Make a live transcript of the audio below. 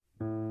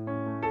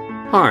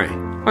Hi,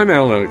 I'm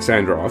Alan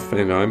Alexandrov,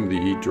 and I'm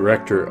the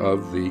director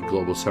of the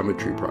Global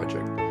Summitry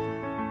Project.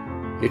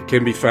 It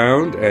can be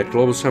found at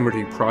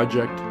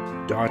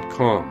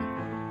globalsummitryproject.com,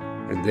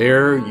 and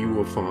there you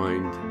will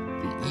find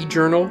the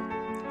e-journal,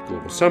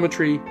 Global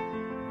Summitry,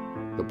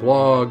 the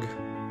blog,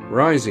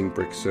 Rising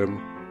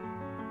Brixham,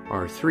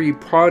 our 3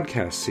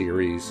 podcast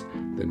series,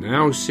 the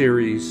Now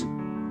series,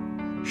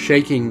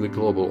 Shaking the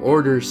Global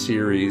Order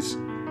series,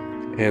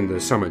 and the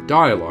Summit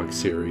Dialogue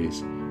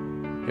series,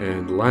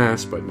 and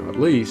last but not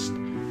least,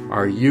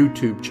 our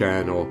YouTube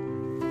channel,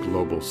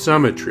 Global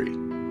Summitry.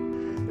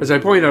 As I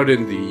point out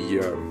in the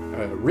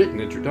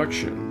written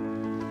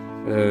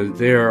introduction,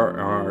 there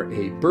are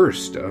a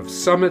burst of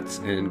summits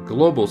and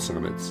global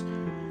summits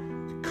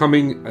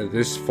coming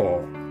this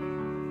fall.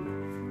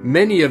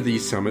 Many of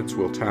these summits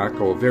will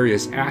tackle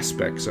various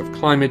aspects of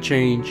climate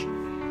change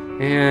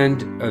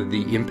and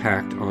the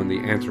impact on the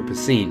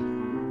Anthropocene.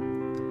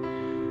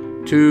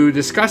 To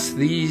discuss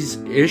these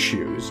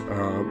issues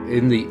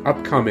in the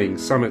upcoming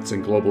summits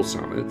and global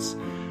summits,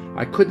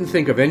 I couldn't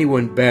think of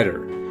anyone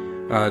better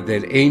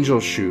than Angel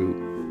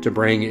Xu to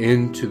bring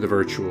into the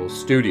virtual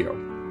studio.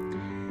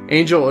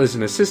 Angel is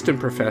an assistant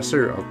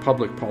professor of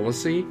public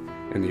policy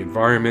and the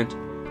environment,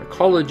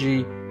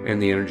 ecology,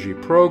 and the energy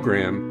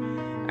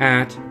program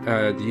at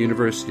the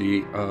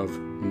University of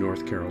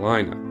North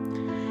Carolina.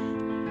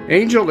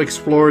 Angel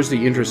explores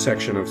the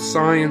intersection of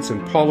science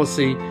and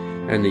policy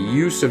and the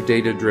use of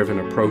data-driven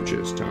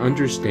approaches to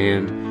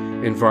understand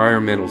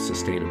environmental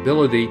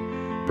sustainability,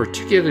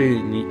 particularly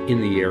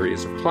in the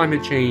areas of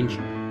climate change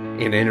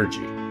and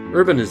energy,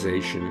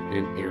 urbanization,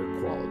 and air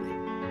quality.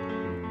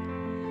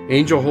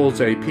 Angel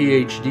holds a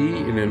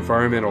PhD in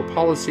environmental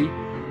policy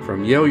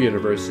from Yale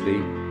University,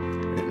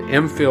 an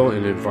MPhil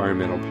in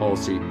environmental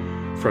policy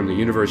from the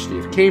University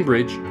of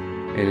Cambridge,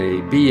 and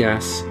a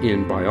BS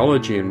in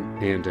biology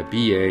and a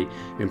BA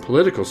in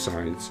political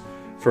science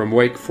from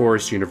Wake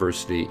Forest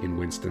University in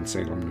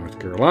Winston-Salem, North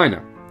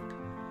Carolina.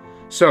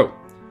 So,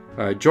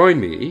 join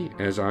me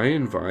as I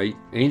invite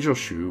Angel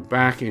Xu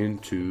back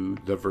into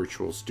the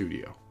virtual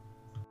studio.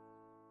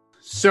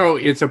 So,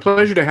 it's a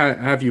pleasure to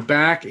have you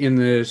back in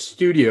the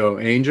studio,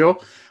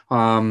 Angel.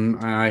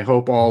 I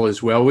hope all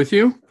is well with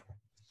you.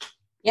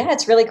 Yeah,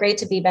 it's really great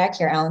to be back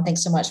here, Alan.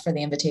 Thanks so much for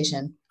the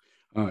invitation.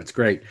 Oh, it's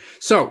great.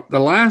 So,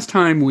 the last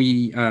time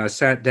we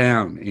sat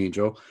down,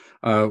 Angel,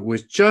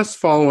 was just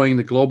following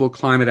the Global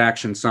Climate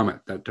Action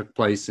Summit that took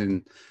place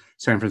in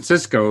San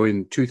Francisco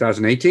in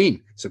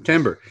 2018,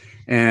 September.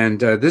 And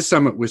this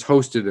summit was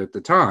hosted at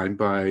the time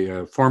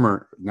by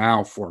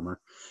now former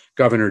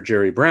Governor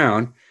Jerry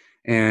Brown.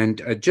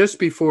 And just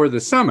before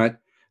the summit,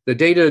 the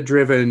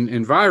data-driven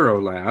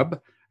EnviroLab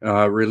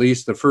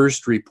released the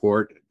first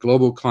report,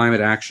 Global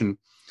Climate Action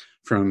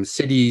from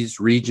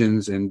Cities,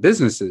 Regions, and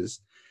Businesses.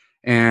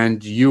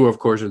 And you, of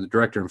course, are the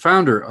director and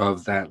founder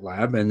of that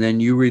lab. And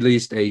then you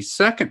released a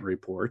second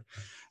report,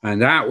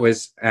 and that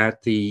was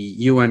at the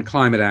UN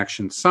Climate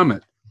Action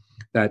Summit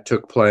that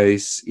took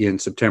place in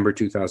September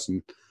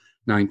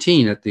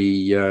 2019 at the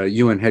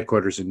UN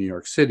headquarters in New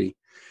York City.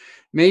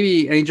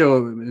 Maybe,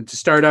 Angel, to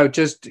start out,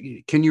 just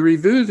can you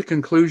review the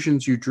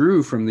conclusions you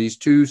drew from these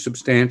 2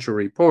 substantial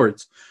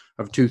reports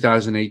of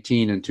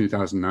 2018 and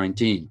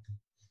 2019?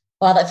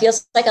 Well, that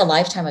feels like a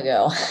lifetime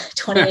ago,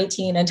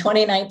 2018 and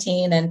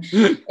 2019. And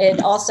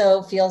it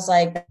also feels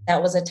like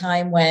that was a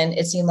time when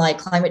it seemed like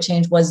climate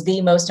change was the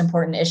most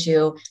important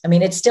issue. I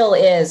mean, it still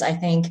is, I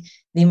think,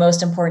 the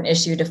most important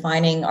issue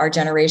defining our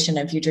generation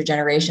and future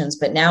generations.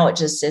 But now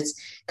it's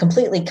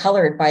completely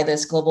colored by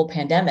this global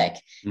pandemic.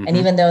 Mm-hmm. And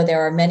even though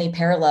there are many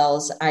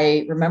parallels,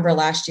 I remember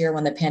last year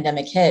when the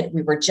pandemic hit,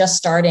 we were just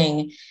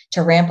starting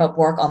to ramp up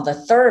work on the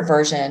 3rd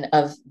version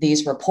of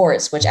these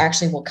reports, which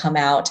actually will come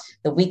out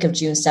the week of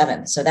June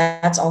 7th. So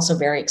that's also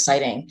very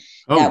exciting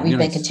that we've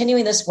been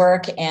continuing this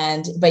work.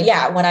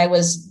 But when I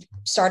was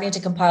starting to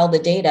compile the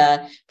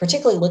data,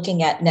 particularly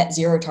looking at net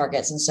zero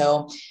targets. And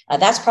so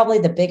that's probably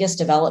the biggest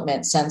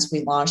development since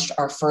we launched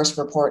our first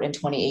report in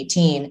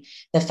 2018.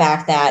 The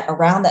fact that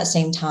around that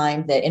same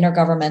time, the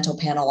Intergovernmental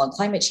Panel on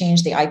Climate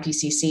Change, the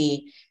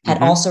IPCC,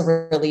 had also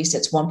released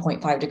its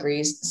 1.5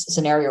 degrees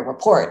scenario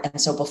report.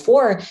 And so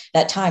before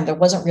that time, there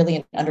wasn't really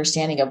an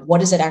understanding of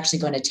what is it actually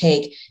going to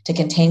take to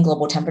contain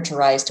global temperature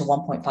rise to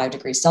 1.5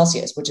 degrees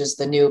Celsius, which is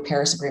the new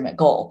Paris Agreement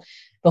goal.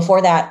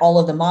 Before that, all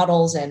of the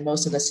models and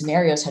most of the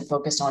scenarios had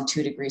focused on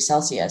 2 degrees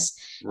Celsius.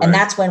 Right. And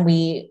that's when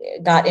we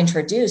got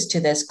introduced to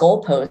this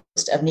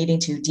goalpost of needing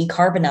to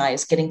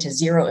decarbonize, getting to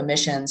zero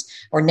emissions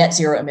or net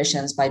zero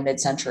emissions by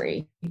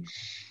mid-century.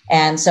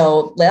 And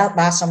so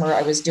last summer,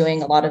 I was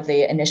doing a lot of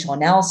the initial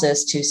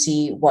analysis to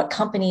see what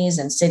companies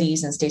and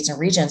cities and states and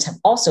regions have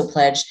also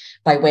pledged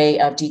by way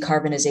of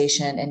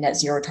decarbonization and net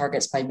zero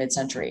targets by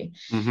mid-century.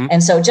 Mm-hmm.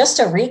 And so just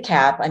to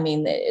recap, I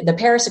mean, the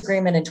Paris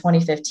Agreement in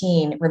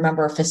 2015,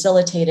 remember,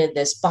 facilitated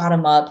this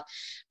bottom-up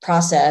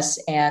process.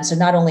 And so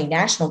not only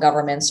national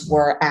governments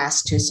were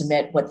asked to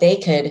submit what they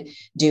could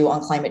do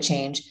on climate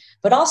change,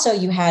 but also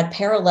you had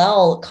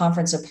parallel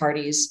conference of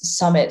parties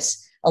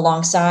summits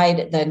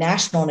alongside the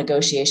national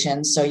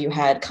negotiations. So you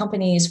had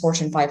companies,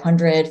 Fortune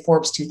 500,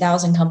 Forbes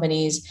 2000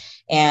 companies,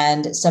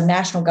 and some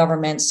national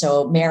governments.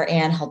 So Mayor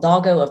Anne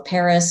Hidalgo of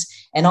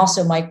Paris and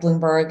also Mike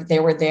Bloomberg, they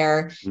were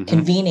there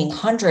convening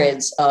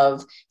hundreds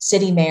of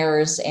city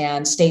mayors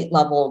and state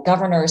level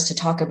governors to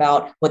talk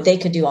about what they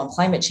could do on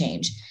climate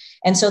change.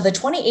 And so the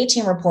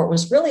 2018 report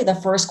was really the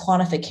first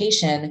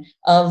quantification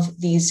of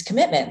these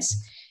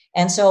commitments.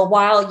 And so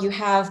while you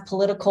have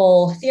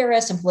political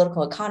theorists and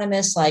political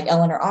economists like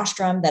Elinor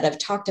Ostrom that have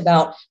talked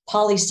about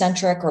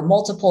polycentric or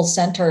multiple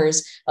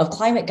centers of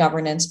climate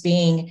governance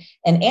being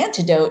an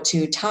antidote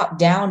to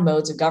top-down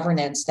modes of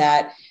governance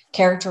that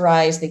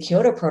characterize the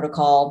Kyoto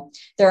Protocol,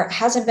 there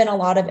hasn't been a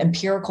lot of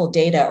empirical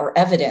data or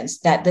evidence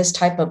that this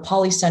type of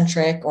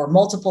polycentric or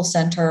multiple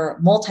center,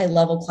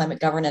 multi-level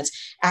climate governance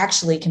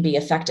actually can be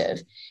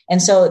effective.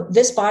 And so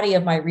this body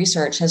of my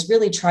research has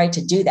really tried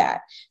to do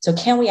that. So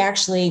can we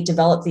actually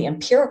develop the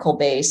empirical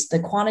base, the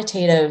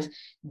quantitative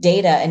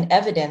data and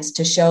evidence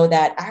to show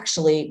that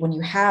actually when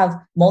you have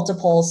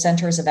multiple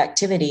centers of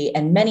activity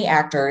and many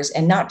actors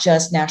and not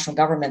just national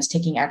governments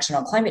taking action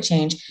on climate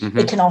change,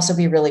 it can also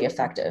be really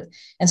effective.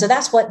 And so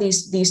that's what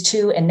these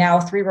 2 and now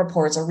 3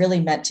 reports are really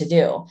meant to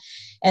do.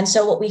 And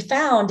so what we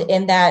found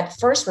in that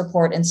first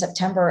report in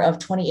September of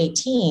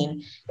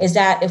 2018 is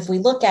that if we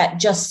look at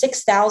just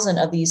 6,000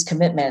 of these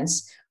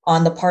commitments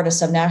on the part of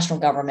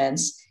subnational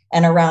governments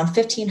and around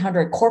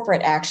 1,500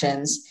 corporate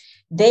actions,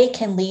 they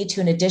can lead to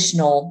an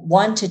additional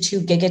 1 to 2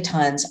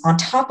 gigatons on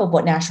top of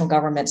what national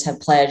governments have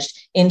pledged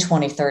in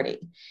 2030.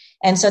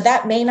 And so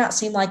that may not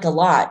seem like a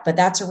lot, but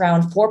that's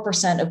around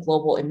 4% of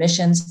global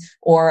emissions,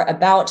 or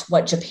about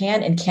what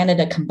Japan and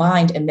Canada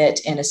combined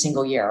emit in a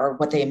single year, or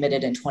what they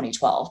emitted in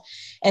 2012.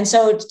 And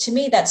so to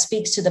me, that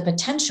speaks to the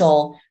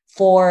potential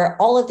for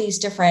all of these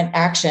different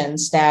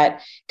actions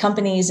that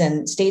companies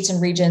and states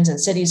and regions and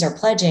cities are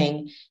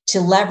pledging to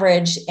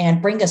leverage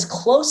and bring us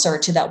closer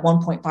to that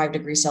 1.5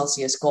 degrees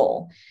Celsius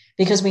goal.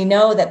 Because we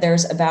know that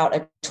there's about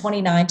a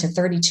 29 to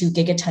 32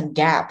 gigaton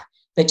gap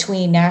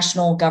between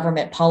national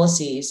government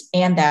policies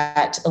and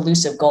that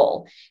elusive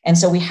goal. And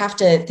so we have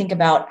to think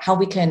about how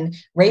we can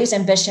raise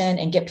ambition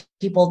and get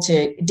people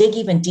to dig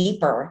even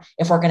deeper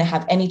if we're going to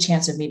have any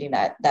chance of meeting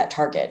that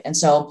target. And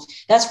so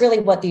that's really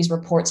what these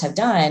reports have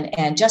done.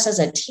 And just as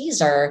a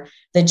teaser,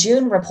 the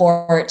June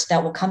report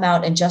that will come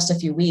out in just a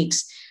few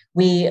weeks,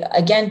 we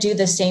again do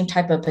the same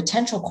type of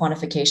potential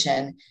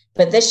quantification,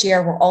 but this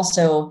year we're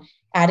also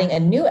adding a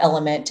new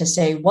element to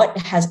say what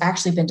has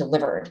actually been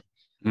delivered.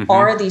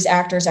 Are these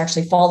actors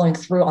actually following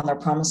through on their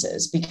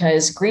promises?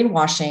 Because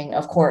greenwashing,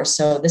 of course,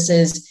 so this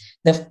is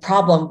the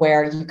problem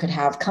where you could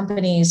have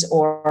companies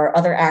or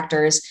other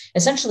actors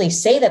essentially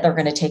say that they're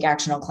going to take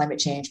action on climate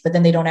change, but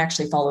then they don't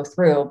actually follow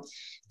through.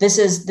 This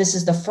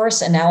is the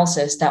first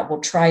analysis that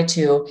will try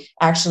to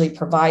actually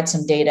provide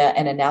some data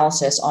and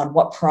analysis on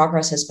what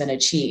progress has been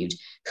achieved,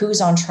 who's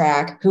on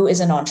track, who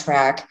isn't on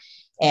track,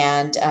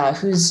 and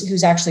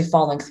who's actually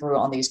following through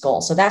on these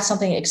goals. So that's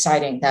something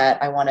exciting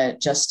that I want to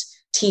just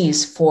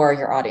tease for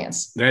your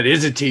audience. That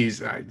is a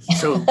tease.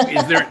 So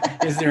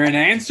is there an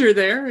answer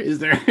there? Is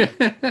there?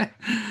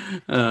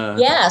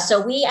 Yeah.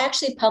 So we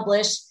actually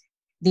published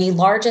the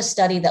largest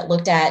study that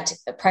looked at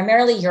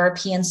primarily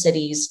European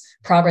cities'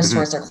 progress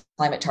towards their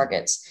climate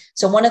targets.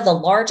 So one of the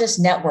largest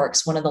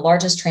networks, one of the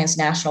largest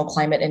transnational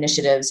climate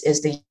initiatives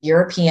is the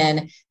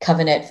European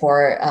Covenant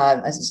for,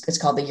 it's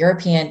called the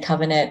European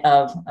Covenant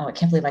of, I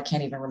can't believe I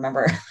can't even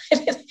remember.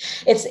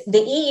 It's the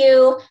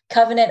EU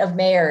Covenant of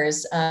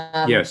Mayors.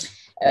 Yes.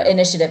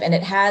 Initiative. And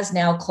it has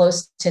now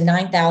close to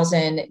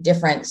 9,000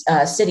 different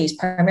cities,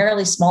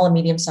 primarily small and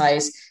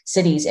medium-sized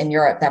cities in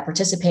Europe that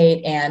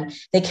participate, and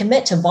they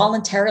commit to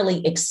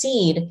voluntarily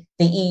exceed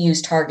the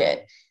EU's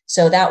target.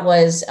 So that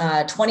was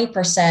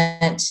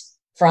 20%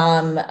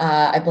 from,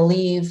 I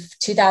believe,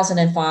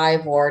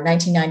 2005 or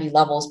 1990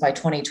 levels by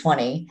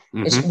 2020,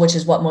 which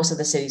is what most of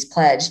the cities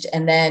pledged.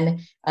 And then,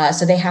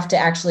 so they have to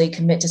actually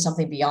commit to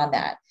something beyond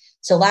that.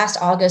 So last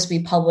August,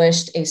 we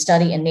published a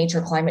study in Nature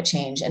Climate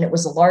Change, and it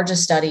was the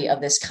largest study of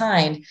this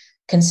kind,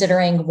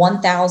 considering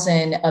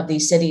 1,000 of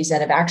these cities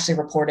that have actually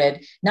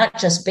reported not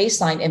just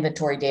baseline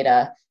inventory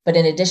data, but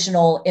an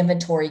additional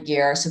inventory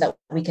gear so that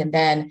we can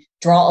then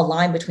draw a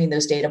line between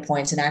those data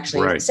points and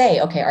actually say,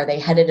 okay, are they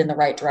headed in the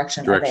right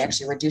direction? Are they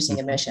actually reducing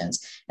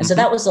emissions? And so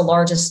that was the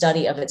largest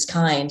study of its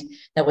kind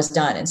that was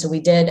done. And so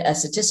we did a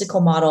statistical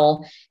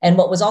model. And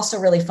what was also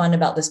really fun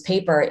about this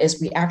paper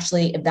is we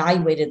actually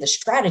evaluated the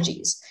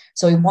strategies.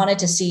 So we wanted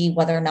to see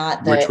whether or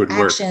not the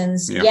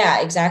actions,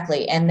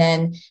 exactly. And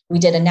then we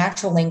did a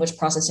natural language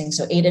processing.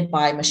 So aided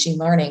by machine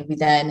learning, we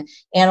then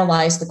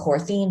analyzed the core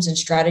themes and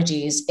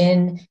strategies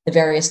in the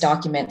various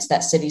documents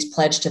that cities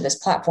pledged to this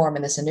platform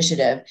and this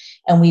initiative.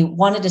 And we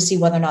wanted to see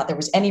whether or not there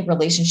was any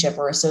relationship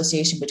or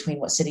association between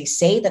what cities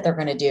say that they're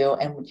going to do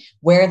and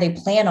where they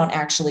plan on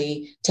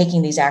actually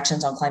taking these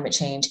actions on climate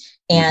change,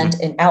 and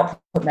an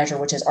output measure,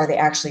 which is, are they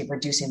actually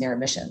reducing their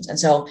emissions? And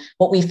so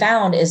what we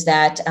found is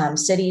that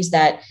cities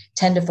that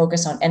tend to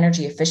focus on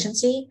energy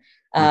efficiency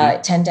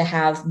tend to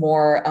have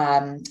more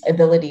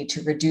ability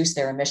to reduce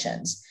their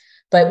emissions.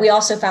 But we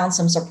also found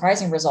some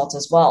surprising results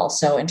as well.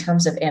 So in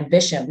terms of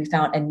ambition, we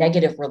found a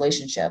negative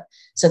relationship.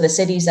 So the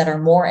cities that are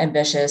more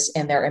ambitious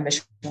in their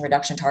emission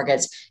reduction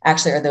targets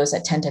actually are those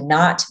that tend to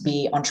not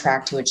be on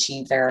track to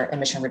achieve their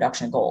emission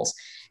reduction goals.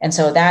 And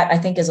so that, I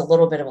think, is a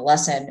little bit of a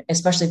lesson,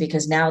 especially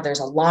because now there's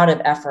a lot of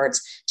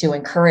efforts to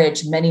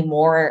encourage many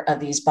more of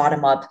these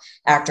bottom-up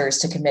actors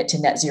to commit to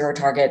net zero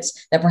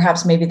targets, that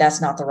perhaps maybe that's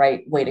not the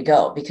right way to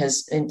go,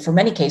 because for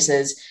many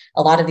cases,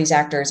 a lot of these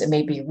actors, it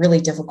may be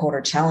really difficult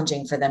or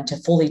challenging for them to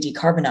fully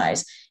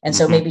decarbonize. And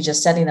so maybe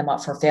just setting them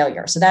up for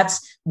failure. So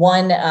that's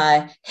one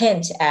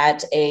hint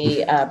at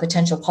a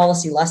potential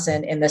policy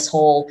lesson in this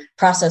whole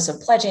process of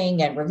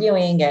pledging and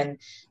reviewing and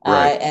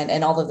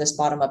and all of this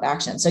bottom up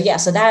action. So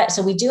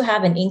so we do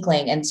have an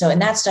inkling. And so in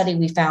that study,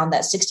 we found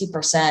that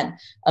 60%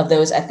 of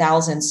those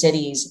 1,000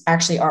 cities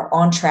actually are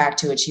on track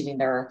to achieving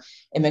their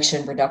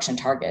emission reduction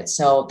targets.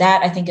 So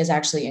that, I think, is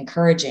actually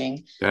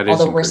encouraging,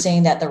 although we're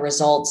seeing that the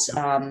results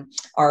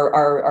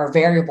are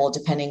variable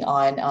depending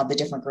on the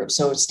different groups.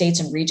 So states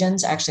and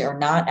regions actually are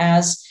not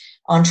as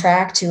on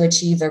track to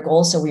achieve their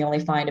goals. So we only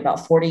find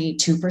about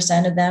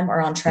 42% of them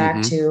are on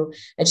track to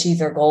achieve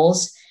their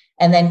goals.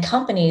 And then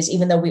companies,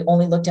 even though we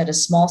only looked at a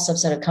small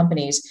subset of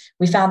companies,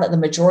 we found that the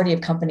majority of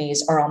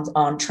companies are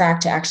on track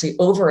to actually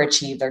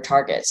overachieve their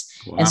targets.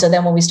 Wow. And so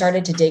then when we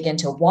started to dig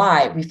into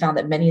why, we found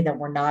that many of them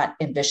were not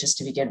ambitious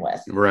to begin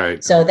with.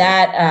 Right. So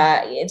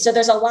so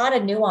there's a lot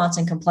of nuance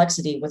and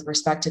complexity with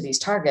respect to these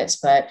targets.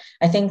 But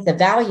I think the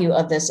value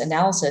of this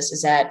analysis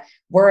is that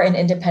we're an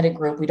independent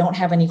group. We don't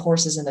have any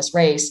horses in this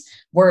race.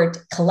 We're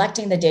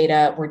collecting the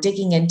data. We're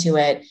digging into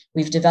it.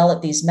 We've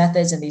developed these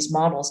methods and these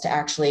models to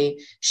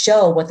actually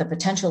show what the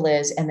potential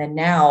is. And then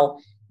now,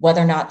 whether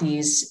or not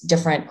these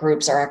different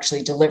groups are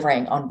actually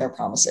delivering on their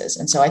promises.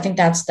 And so I think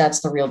that's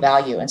the real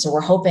value. And so we're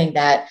hoping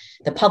that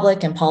the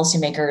public and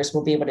policymakers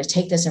will be able to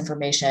take this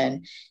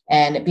information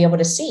and be able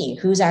to see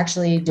who's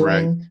actually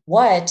doing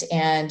what,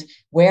 and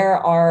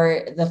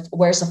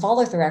where's the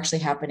follow through actually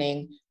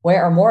happening,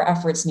 where are more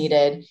efforts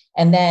needed.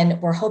 And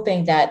then we're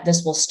hoping that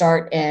this will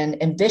start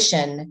an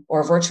ambition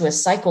or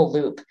virtuous cycle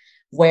loop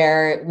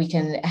where we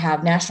can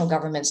have national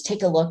governments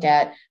take a look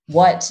at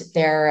what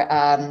their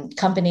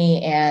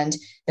company and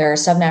their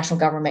subnational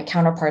government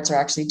counterparts are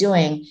actually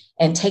doing,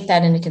 and take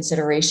that into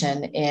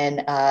consideration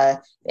in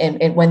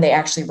when they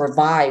actually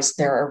revise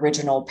their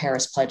original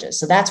Paris pledges.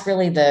 So that's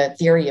really the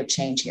theory of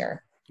change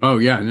here. Oh,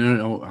 yeah.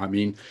 No. I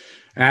mean,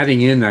 adding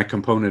in that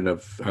component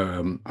of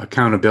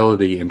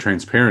accountability and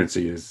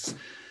transparency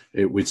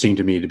it would seem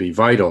to me to be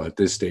vital at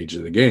this stage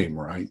of the game,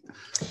 right?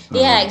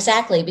 Yeah,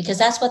 exactly. Because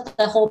that's what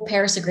the whole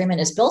Paris Agreement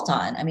is built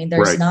on. I mean,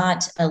 there's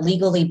not a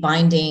legally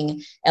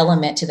binding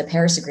element to the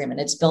Paris Agreement.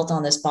 It's built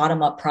on this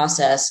bottom-up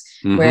process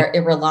where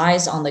it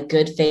relies on the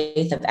good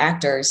faith of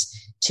actors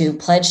to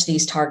pledge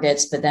these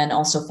targets, but then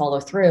also follow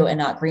through and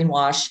not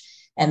greenwash,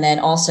 and then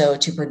also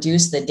to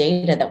produce the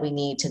data that we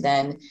need to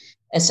then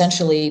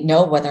essentially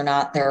know whether or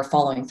not they're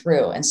following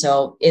through. And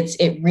so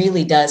it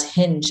really does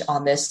hinge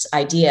on this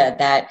idea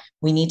that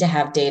we need to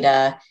have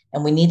data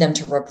and we need them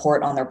to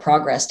report on their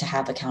progress to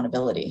have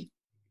accountability.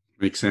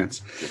 Makes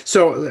sense.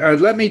 So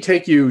let me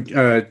take you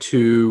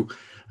to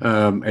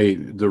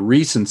the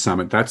recent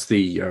summit. That's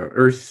the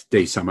Earth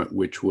Day Summit,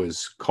 which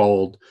was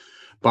called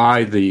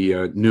by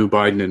the new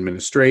Biden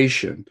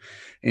administration.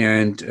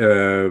 And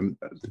the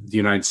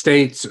United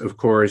States, of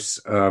course,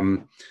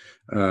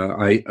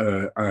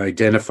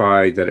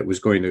 identified that it was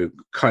going to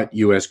cut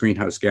U.S.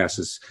 greenhouse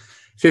gases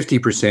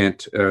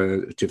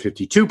 50% to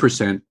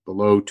 52%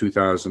 below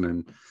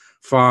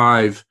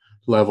 2005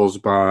 levels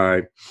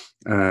by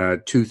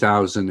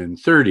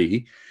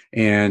 2030.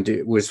 And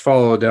it was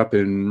followed up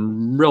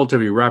in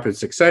relatively rapid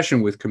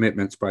succession with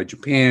commitments by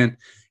Japan,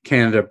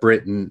 Canada,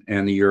 Britain,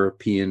 and the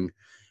European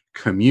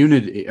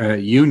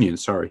Union,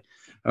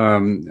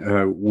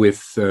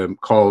 with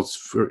calls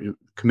for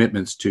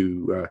commitments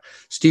to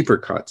steeper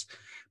cuts.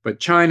 But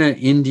China,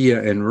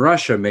 India, and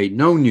Russia made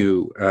no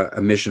new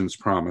emissions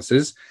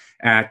promises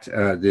at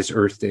this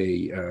Earth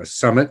Day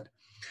summit.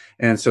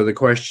 And so the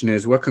question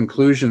is, what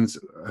conclusions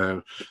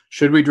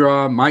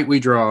might we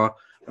draw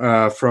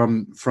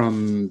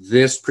from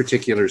this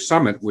particular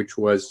summit, which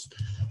was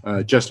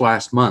just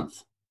last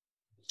month?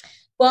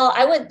 Well,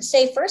 I would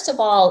say, first of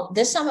all,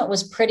 this summit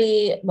was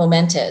pretty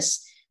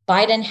momentous.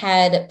 Biden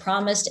had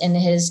promised in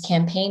his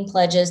campaign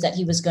pledges that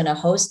he was going to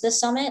host this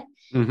summit.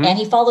 And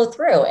he followed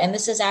through. And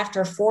this is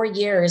after 4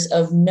 years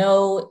of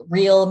no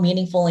real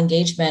meaningful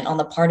engagement on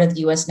the part of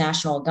the U.S.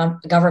 national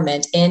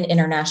government in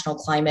international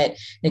climate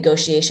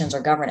negotiations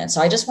or governance.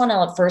 So I just want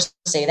to first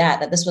say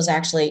that this was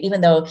actually, even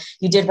though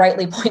you did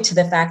rightly point to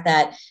the fact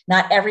that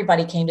not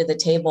everybody came to the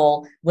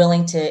table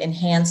willing to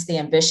enhance the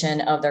ambition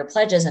of their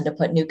pledges and to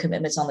put new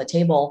commitments on the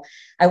table,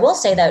 I will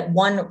say that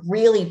one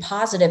really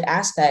positive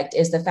aspect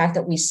is the fact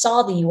that we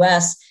saw the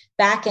U.S.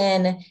 back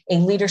in a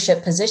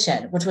leadership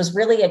position, which was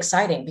really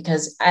exciting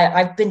because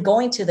I've been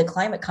going to the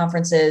climate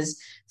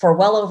conferences for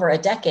well over a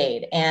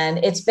decade.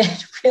 And it's been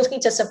really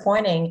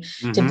disappointing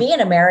to be an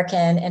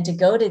American and to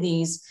go to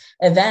these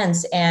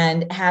events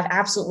and have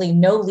absolutely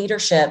no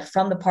leadership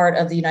from the part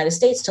of the United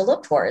States to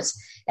look towards.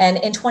 And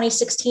in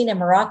 2016 in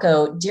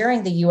Morocco,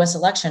 during the US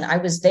election, I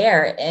was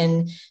there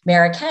in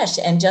Marrakesh,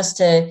 and just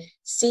to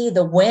see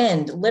the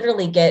wind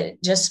literally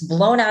get just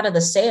blown out of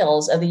the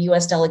sails of the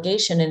US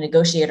delegation and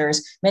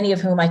negotiators, many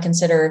of whom I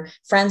consider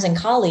friends and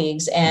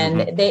colleagues.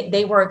 And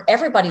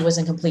everybody was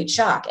in complete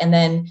shock. And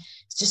then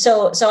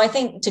so I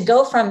think to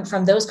go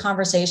from those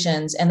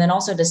conversations, and then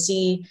also to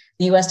see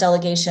the US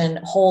delegation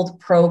hold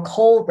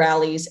pro-coal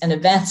rallies and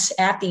events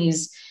at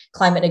these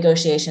climate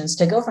negotiations,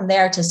 to go from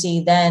there to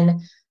see then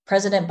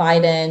President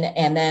Biden,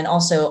 and then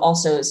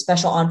also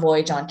Special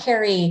Envoy John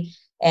Kerry,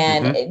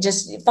 and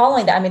just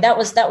following that, I mean, that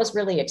was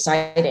really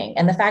exciting.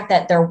 And the fact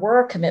that there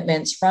were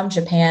commitments from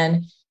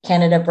Japan,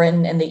 Canada,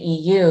 Britain, and the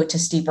EU to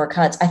steeper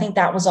cuts, I think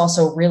that was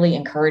also really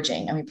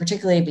encouraging. I mean,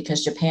 particularly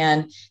because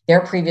Japan,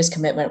 their previous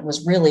commitment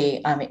was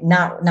really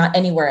not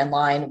anywhere in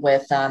line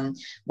with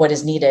what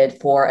is needed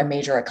for a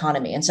major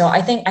economy. And so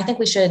I think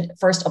we should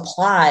first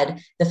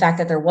applaud the fact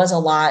that there was a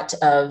lot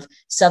of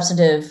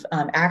substantive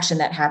action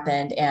that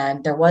happened,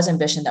 and there was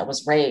ambition that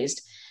was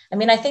raised. I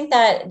mean, I think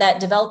that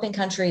developing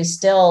countries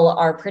still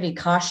are pretty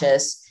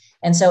cautious.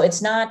 And so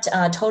it's not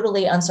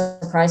totally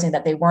unsurprising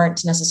that they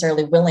weren't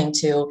necessarily willing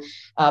to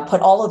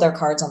put all of their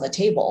cards on the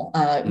table.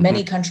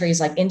 Many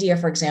countries like India,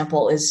 for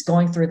example, is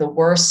going through the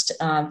worst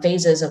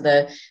phases of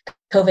the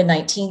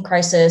COVID-19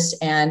 crisis.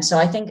 And so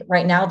I think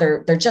right now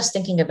they're just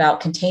thinking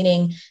about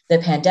containing the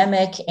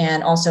pandemic,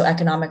 and also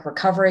economic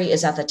recovery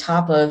is at the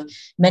top of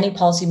many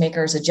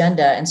policymakers'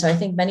 agenda. And so I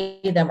think many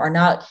of them are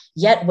not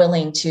yet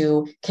willing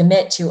to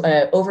commit to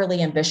an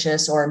overly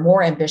ambitious or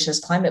more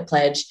ambitious climate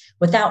pledge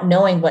without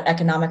knowing what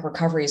economic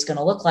recovery is going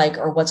to look like,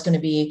 or what's going to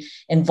be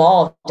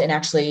involved in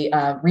actually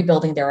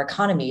rebuilding their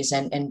economies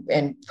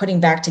and putting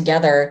back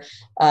together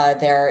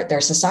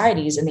their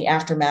societies in the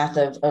aftermath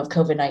of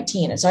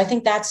COVID-19. And so I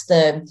think that's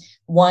the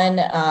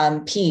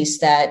one piece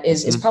that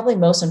is probably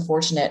most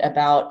unfortunate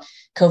about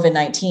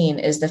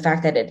COVID-19, is the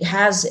fact that it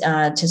has,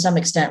 to some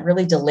extent,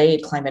 really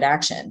delayed climate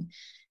action.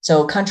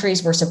 So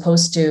countries were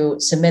supposed to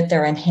submit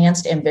their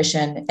enhanced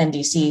ambition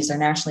NDCs, their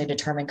nationally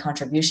determined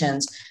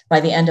contributions, by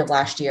the end of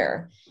last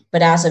year.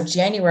 But as of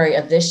January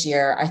of this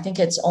year, I think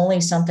it's only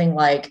something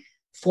like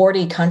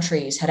 40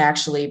 countries had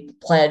actually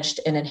pledged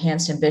an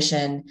enhanced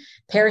ambition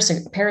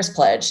Paris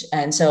pledge.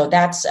 And so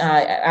that's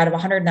out of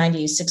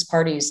 196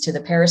 parties to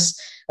the Paris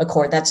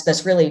Accord,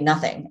 that's really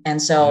nothing. And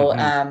so,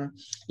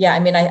 I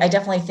mean, I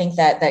definitely think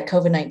that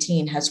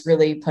COVID-19 has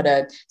really put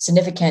a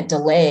significant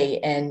delay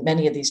in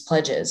many of these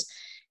pledges.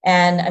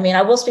 And I mean,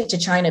 I will speak to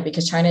China,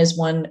 because China is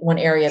one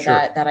area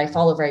that I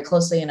follow very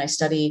closely and I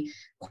study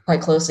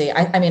quite closely.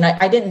 I mean,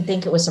 I didn't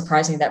think it was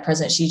surprising that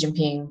President Xi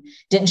Jinping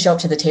didn't show up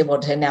to the table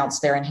to announce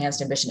their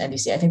enhanced ambition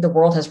NDC. I think the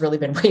world has really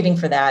been waiting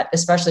for that,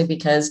 especially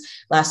because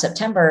last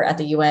September at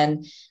the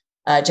UN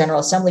General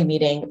Assembly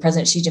meeting,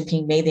 President Xi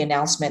Jinping made the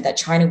announcement that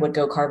China would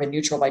go carbon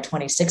neutral by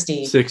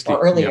 2060 or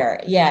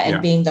earlier.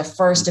 And being the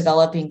first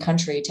developing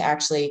country to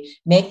actually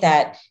make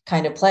that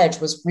kind of pledge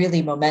was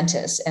really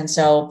momentous. And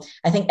so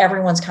I think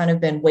everyone's kind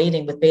of been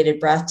waiting with bated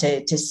breath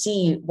to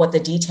see what the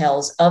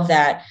details of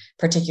that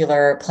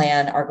particular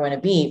plan are going to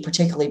be,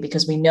 particularly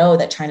because we know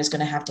that China is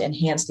going to have to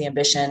enhance the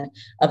ambition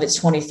of its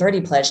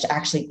 2030 pledge to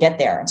actually get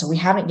there. And so we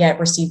haven't yet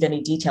received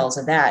any details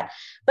of that.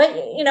 But,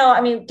 you know,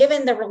 I mean,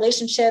 given the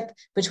relationship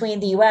between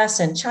the US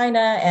and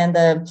China and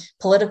the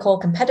political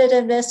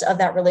competitiveness of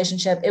that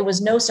relationship, it was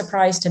no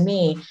surprise to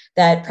me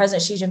that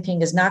President Xi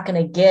Jinping is not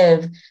going to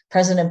give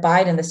President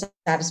Biden the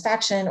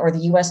satisfaction or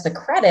the US the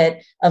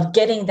credit of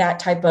getting that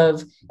type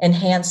of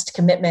enhanced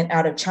commitment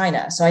out of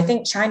China. So I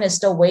think China is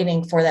still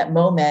waiting for that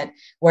moment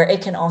where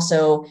it can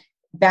also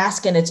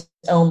bask in its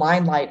own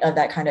limelight of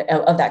that kind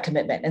of that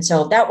commitment. And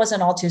so that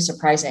wasn't all too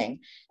surprising.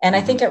 And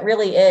I think it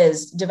really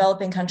is.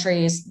 Developing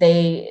countries,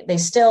 they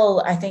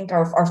still, I think,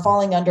 are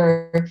falling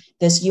under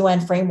this UN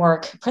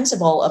framework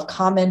principle of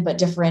common but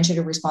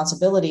differentiated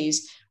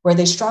responsibilities, where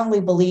they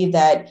strongly believe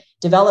that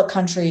developed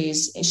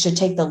countries should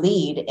take the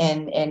lead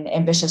in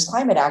ambitious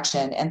climate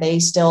action. And they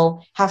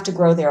still have to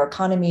grow their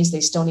economies. They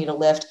still need to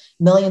lift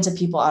millions of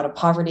people out of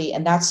poverty.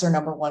 And that's their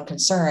number one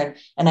concern.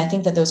 And I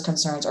think that those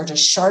concerns are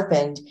just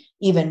sharpened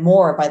even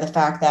more by the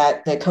fact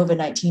that the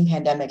COVID-19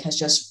 pandemic has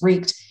just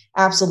wreaked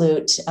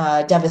absolute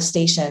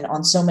devastation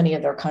on so many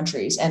of their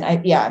countries. And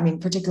I mean,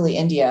 particularly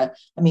India.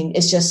 I mean,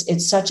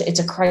 it's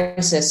a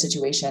crisis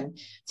situation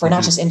for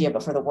not just India,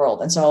 but for the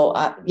world. And so,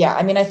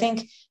 I mean, I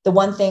think the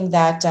one thing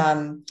that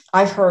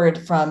I've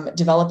heard from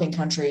developing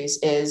countries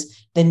is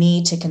the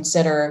need to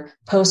consider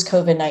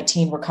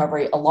post-COVID-19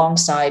 recovery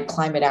alongside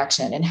climate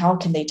action, and how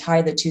can they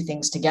tie the two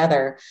things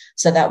together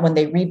so that when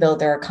they rebuild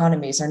their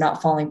economies, they're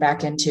not falling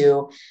back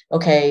into,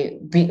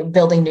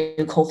 building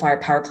new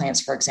coal-fired power plants,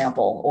 for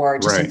example, or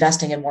just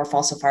investing in more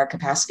fossil fire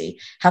capacity.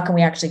 How can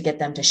we actually get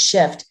them to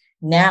shift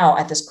now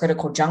at this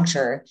critical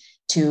juncture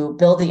to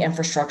build the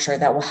infrastructure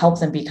that will help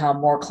them become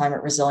more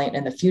climate resilient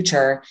in the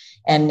future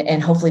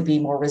and hopefully be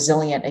more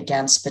resilient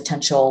against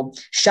potential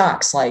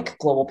shocks like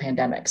global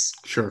pandemics.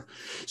 Sure.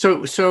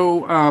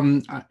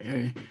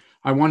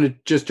 I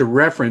wanted just to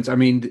reference, I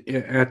mean,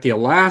 at the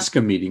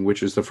Alaska meeting,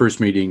 which is the first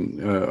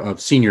meeting of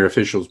senior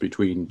officials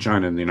between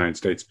China and the United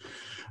States,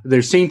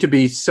 there seemed to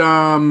be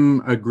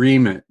some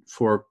agreement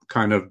for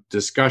kind of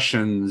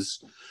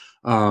discussions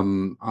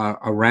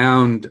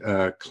around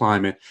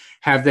climate.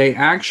 Have they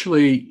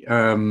actually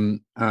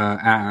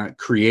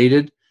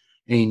created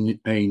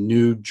a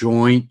new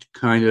joint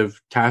kind of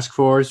task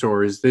force,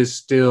 or is this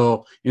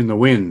still in the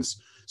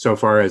winds so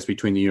far as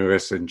between the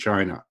U.S. and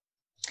China?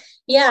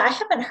 Yeah, I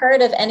haven't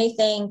heard of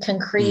anything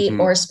concrete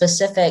or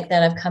specific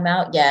that have come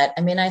out yet.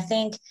 I mean, I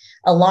think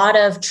a lot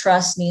of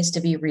trust needs to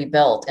be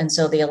rebuilt. And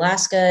so the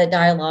Alaska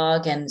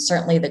dialogue and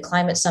certainly the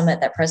climate summit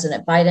that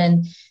President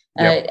Biden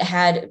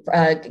had,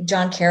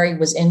 John Kerry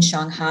was in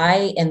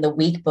Shanghai in the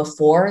week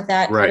before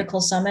that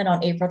critical summit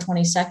on April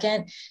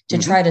 22nd to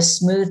try to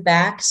smooth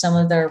back some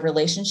of their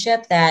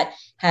relationship that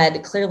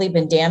had clearly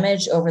been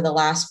damaged over the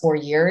last 4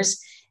 years.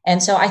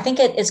 And so I think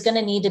it's going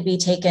to need to be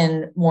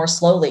taken more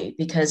slowly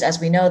because, as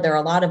we know, there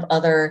are a lot of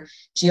other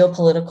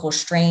geopolitical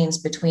strains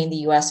between the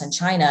U.S. and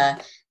China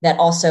that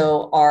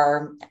also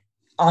are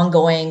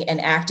ongoing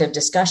and active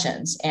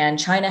discussions. And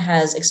China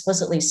has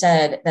explicitly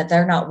said that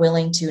they're not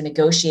willing to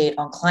negotiate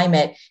on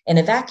climate in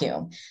a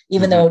vacuum,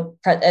 even though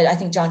I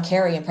think John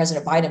Kerry and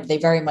President Biden, they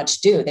very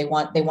much do. They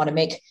want to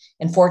make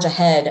and forge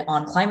ahead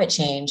on climate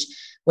change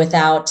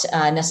without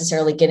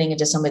necessarily getting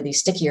into some of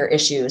these stickier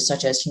issues,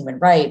 such as human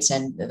rights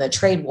and the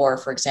trade war,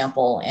 for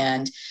example,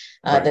 and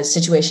the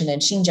situation in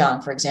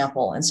Xinjiang, for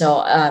example. And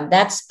so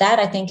that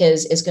I think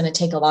is going to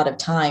take a lot of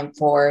time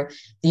for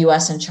the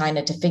U.S. and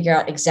China to figure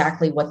out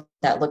exactly what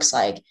that looks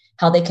like,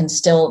 how they can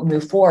still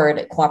move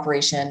forward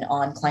cooperation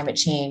on climate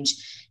change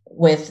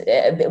with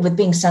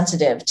being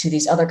sensitive to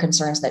these other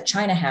concerns that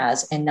China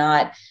has, and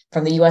not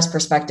from the U.S.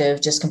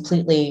 perspective, just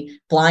completely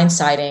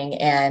blindsiding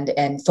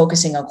and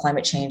focusing on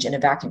climate change in a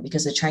vacuum,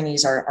 because the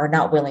Chinese are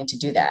not willing to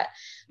do that.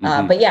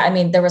 But yeah, I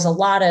mean, there was a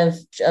lot of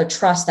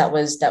trust that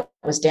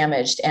was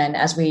damaged. And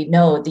as we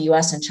know, the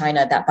U.S. and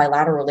China, that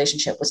bilateral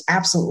relationship was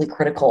absolutely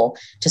critical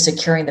to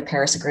securing the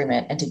Paris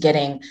Agreement and to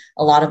getting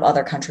a lot of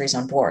other countries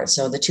on board.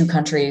 So the two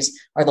countries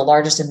are the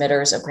largest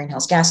emitters of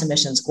greenhouse gas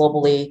emissions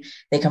globally.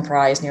 They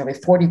comprise nearly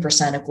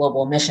 40% of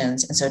global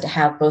emissions. And so to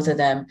have both of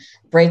them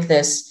break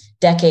this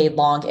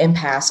decade-long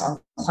impasse on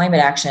climate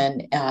action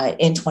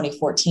in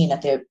 2014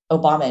 at the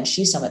Obama and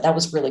Xi summit, that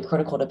was really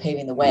critical to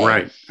paving the way.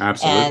 Right,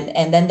 absolutely.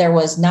 And then there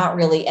was not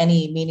really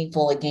any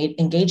meaningful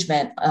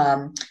engagement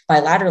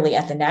bilaterally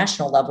at the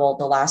national level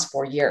the last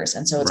 4 years.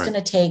 And so it's going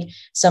to take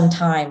some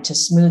time to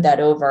smooth that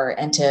over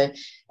and to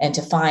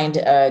find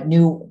a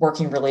new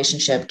working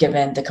relationship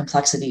given the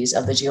complexities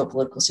of the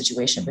geopolitical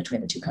situation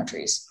between the two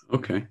countries.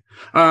 Okay.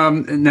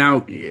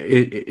 Now,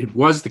 it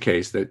was the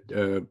case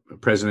that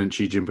President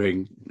Xi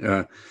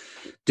Jinping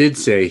did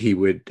say he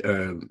would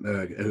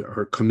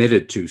or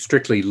committed to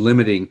strictly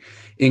limiting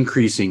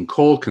increasing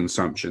coal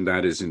consumption,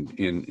 that is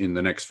in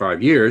the next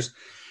 5 years,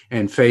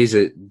 and phase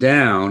it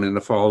down in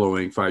the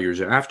following 5 years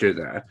after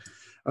that.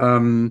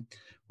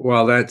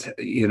 While that's,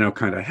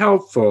 kind of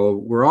helpful,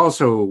 we're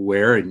also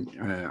aware, and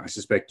I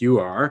suspect you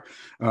are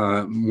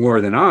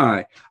more than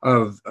I,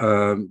 of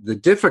the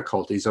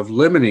difficulties of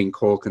limiting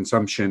coal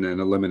consumption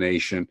and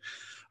elimination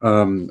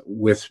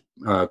with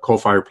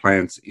coal-fired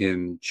plants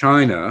in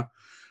China,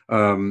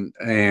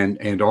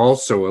 and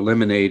also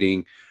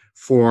eliminating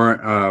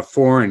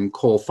foreign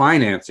coal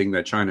financing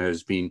that China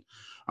has been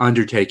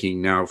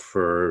undertaking now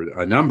for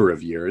a number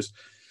of years.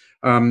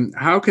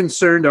 How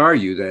concerned are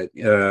you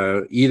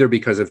that either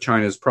because of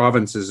China's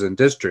provinces and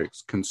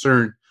districts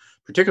concerned,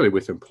 particularly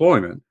with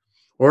employment,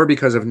 or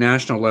because of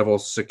national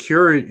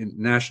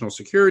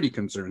security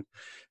concerns,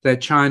 that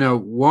China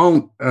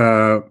won't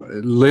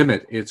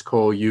limit its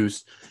coal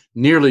use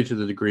nearly to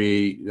the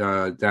degree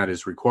that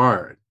is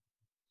required?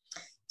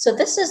 So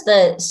this is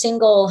the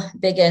single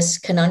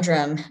biggest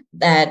conundrum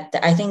that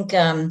I think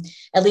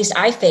at least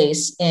I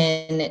face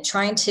in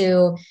trying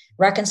to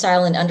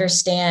reconcile and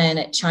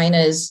understand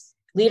China's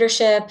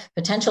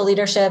potential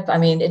leadership. I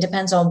mean, it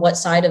depends on what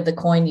side of the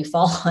coin you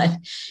fall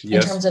on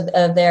in terms of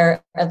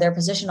their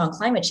position on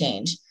climate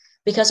change.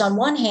 Because on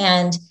one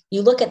hand,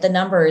 you look at the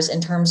numbers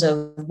in terms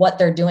of what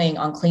they're doing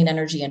on clean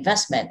energy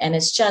investment, and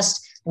it's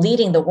just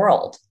leading the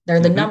world. They're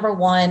the number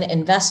one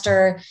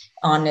investor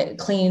on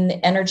clean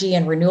energy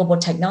and renewable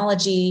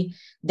technology.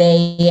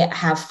 They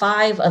have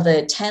 5 of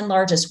the 10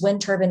 largest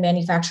wind turbine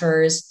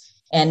manufacturers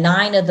and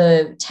 9 of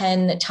the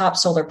 10 top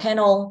solar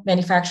panel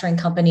manufacturing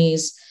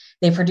companies.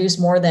 They produce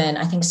more than,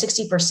 I think,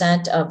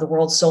 60% of the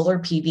world's solar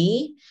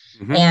PV,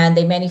 and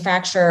they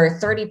manufacture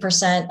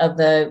 30% of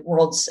the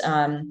world's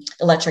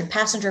electric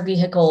passenger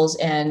vehicles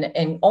and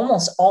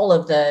almost all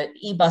of the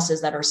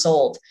e-buses that are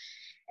sold.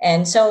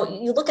 And so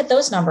you look at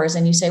those numbers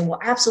and you say, well,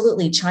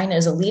 absolutely, China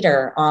is a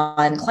leader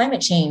on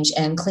climate change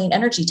and clean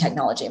energy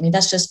technology. I mean,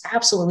 that's just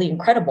absolutely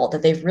incredible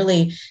that they've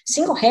really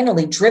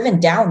single-handedly driven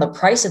down the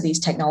price of these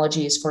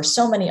technologies for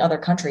so many other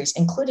countries,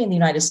 including the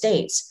United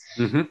States.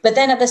 Mm-hmm. But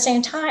then at the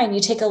same time, you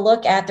take a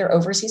look at their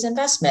overseas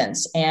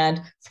investments,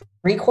 and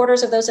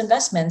 3/4 of those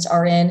investments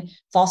are in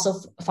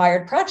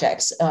fossil-fired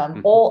projects,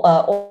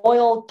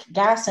 oil,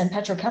 gas, and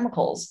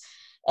petrochemicals.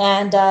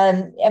 And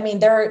I mean,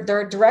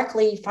 they're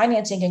directly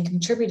financing and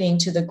contributing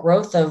to the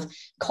growth of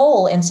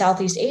coal in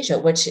Southeast Asia,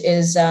 which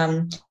is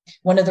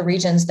one of the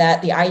regions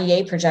that the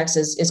IEA projects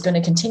is going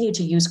to continue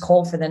to use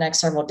coal for the next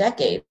several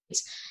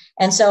decades.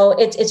 And so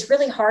it's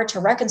really hard to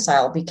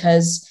reconcile,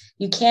 because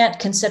you can't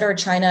consider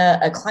China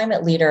a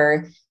climate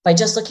leader by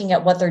just looking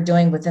at what they're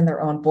doing within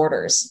their own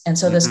borders. And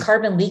so this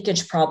carbon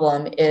leakage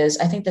problem is,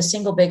 I think, the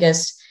single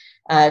biggest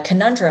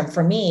conundrum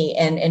for me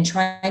in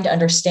trying to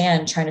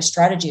understand China's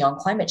strategy on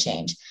climate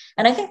change.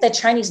 And I think that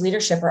Chinese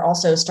leadership are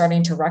also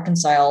starting to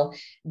reconcile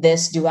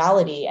this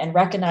duality and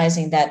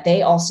recognizing that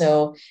they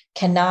also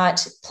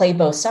cannot play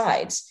both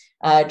sides,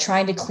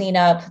 trying to clean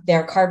up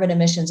their carbon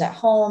emissions at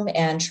home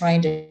and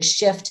trying to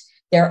shift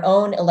their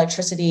own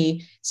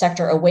electricity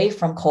sector away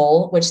from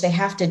coal, which they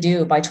have to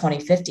do by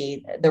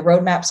 2050. The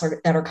roadmaps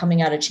that are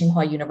coming out of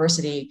Tsinghua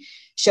University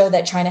show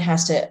that China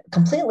has to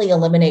completely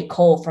eliminate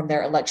coal from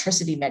their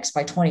electricity mix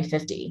by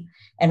 2050.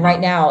 And right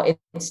now it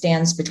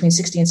stands between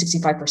 60 and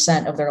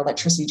 65% of their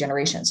electricity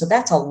generation. So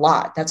that's a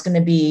lot. That's going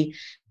to be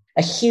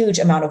a huge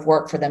amount of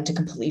work for them to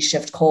completely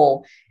shift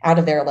coal out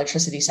of their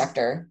electricity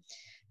sector.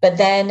 But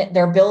then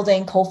they're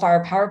building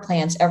coal-fired power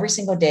plants every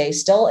single day,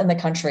 still in the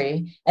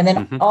country, and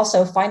then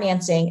also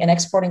financing and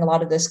exporting a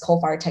lot of this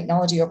coal-fired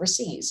technology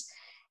overseas.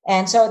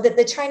 And so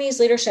the Chinese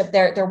leadership,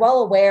 they're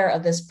well aware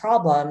of this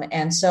problem.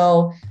 And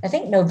so I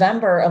think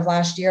November of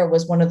last year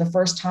was one of the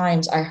first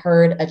times I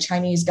heard a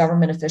Chinese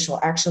government official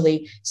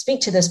actually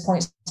speak to this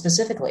point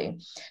specifically.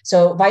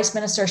 So Vice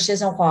Minister Shi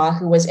Zhenhua,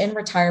 who was in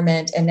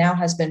retirement and now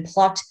has been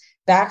plucked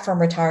back from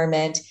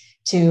retirement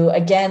to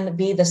again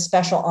be the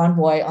special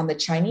envoy on the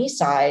Chinese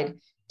side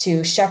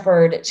to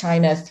shepherd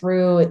China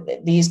through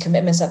these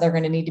commitments that they're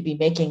going to need to be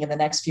making in the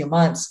next few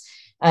months.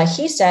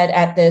 He said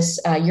at this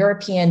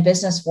European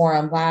Business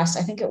Forum last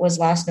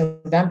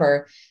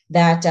November,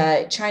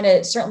 that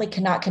China certainly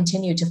cannot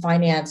continue to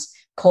finance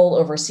coal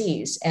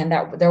overseas, and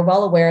that they're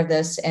well aware of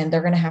this and they're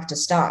going to have to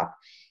stop.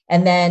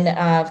 And then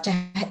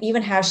to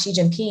even have Xi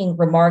Jinping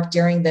remark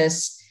during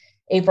this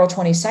April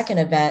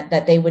 22nd event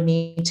that they would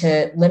need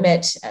to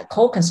limit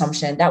coal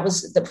consumption. That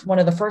was one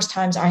of the first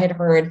times I had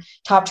heard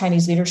top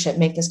Chinese leadership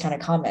make this kind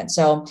of comment.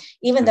 So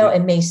even though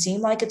it may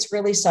seem like it's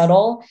really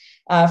subtle,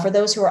 for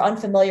those who are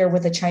unfamiliar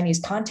with the Chinese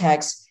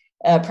context,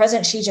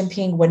 President Xi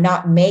Jinping would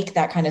not make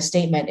that kind of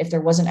statement if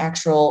there wasn't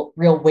actual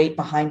real weight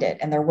behind it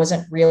and there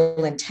wasn't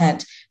real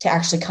intent to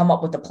actually come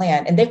up with a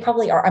plan. And they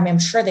probably are. I mean, I'm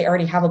sure they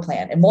already have a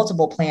plan and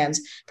multiple plans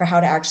for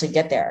how to actually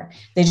get there.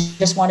 They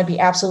just want to be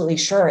absolutely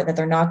sure that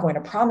they're not going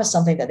to promise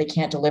something that they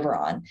can't deliver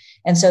on.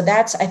 And so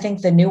that's, I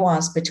think, the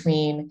nuance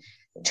between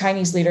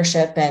Chinese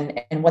leadership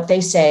and what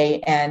they say,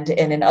 and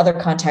in other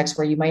contexts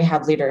where you may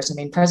have leaders. I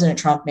mean, President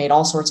Trump made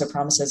all sorts of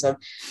promises of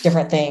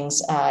different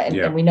things.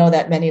 And we know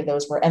that many of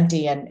those were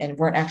empty and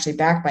weren't actually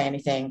backed by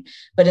anything.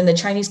 But in the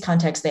Chinese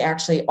context, they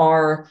actually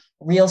are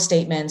real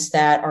statements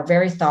that are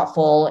very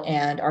thoughtful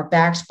and are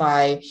backed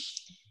by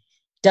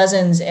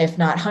dozens, if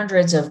not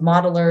hundreds, of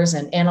modelers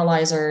and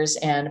analyzers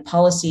and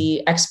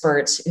policy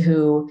experts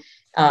who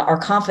are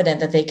confident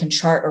that they can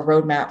chart a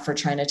roadmap for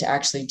China to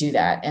actually do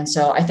that. And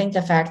so I think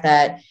the fact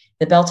that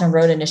the Belt and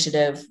Road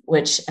Initiative,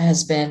 which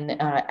has been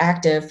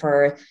active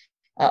for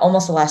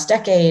almost the last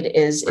decade,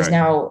 is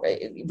now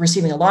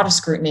receiving a lot of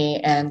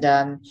scrutiny.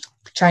 And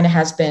China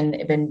has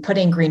been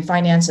putting green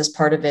finance as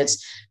part of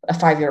its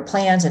 5-year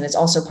plans, and it's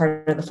also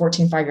part of the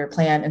 14 5-year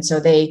plan. And so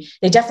they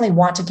definitely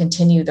want to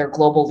continue their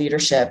global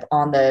leadership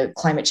on the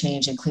climate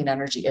change and clean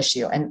energy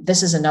issue. And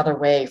this is another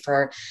way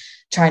for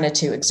China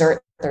to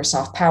exert their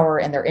soft power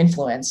and their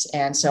influence.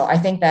 And so I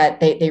think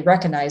that they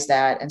recognize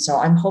that. And so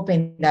I'm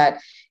hoping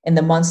that in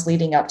the months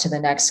leading up to the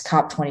next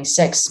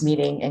COP26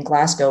 meeting in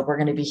Glasgow, we're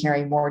going to be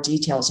hearing more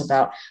details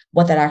about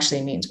what that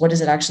actually means. What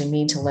does it actually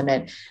mean to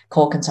limit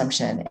coal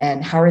consumption?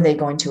 And how are they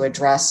going to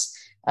address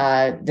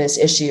this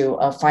issue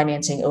of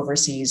financing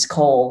overseas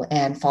coal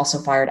and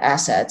fossil-fired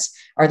assets?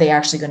 Are they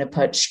actually going to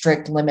put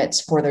strict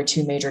limits for their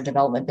two major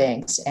development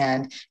banks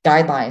and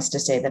guidelines to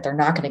say that they're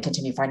not going to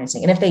continue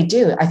financing? And if they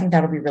do, I think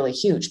that'll be really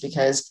huge,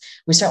 because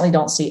we certainly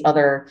don't see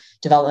other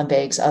development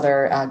banks,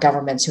 other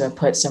governments who have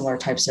put similar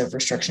types of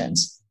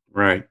restrictions.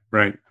 Right.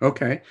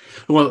 Okay.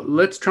 Well,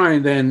 let's try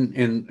then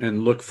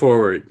and look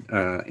forward,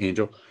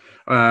 Angel.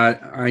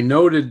 I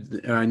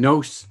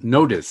noticed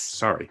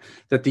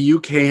that the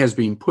UK has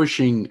been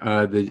pushing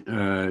the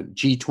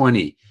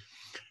G20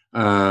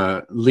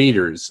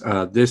 leaders,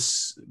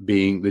 this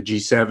being the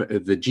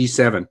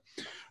G7,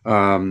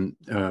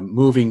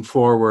 moving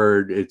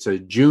forward. It's a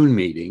June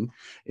meeting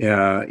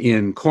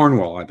in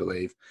Cornwall, I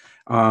believe,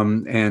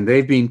 and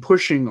they've been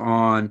pushing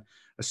on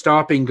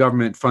stopping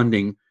government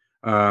funding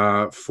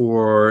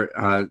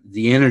for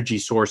the energy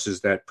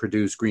sources that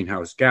produce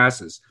greenhouse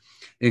gases,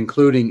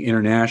 including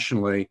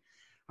internationally,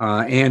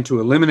 and to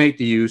eliminate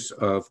the use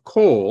of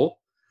coal,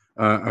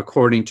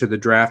 according to the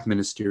draft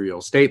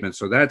ministerial statement.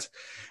 So that's,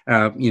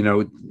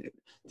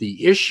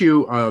 the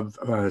issue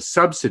of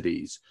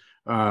subsidies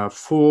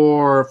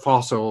for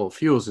fossil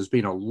fuels has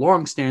been a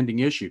long-standing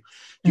issue.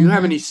 Do you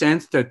have any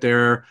sense that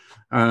they're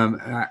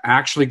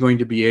actually going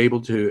to be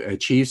able to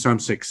achieve some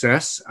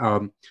success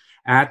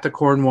at the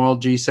Cornwall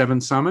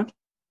G7 summit?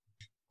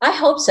 I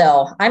hope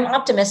so. I'm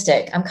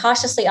optimistic. I'm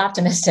cautiously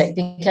optimistic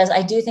because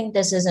I do think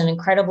this is an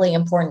incredibly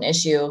important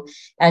issue,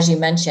 as you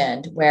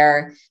mentioned,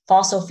 where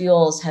fossil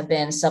fuels have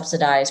been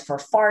subsidized for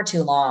far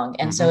too long.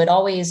 And so it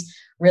always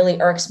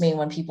really irks me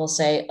when people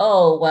say,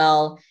 oh,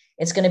 well,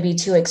 it's going to be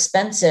too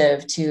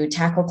expensive to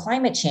tackle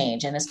climate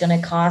change and it's going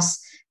to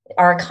cost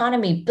our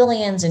economy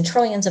billions and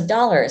trillions of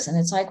dollars. And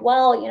it's like,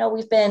 well,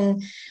 we've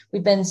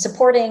been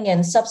supporting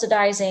and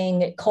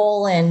subsidizing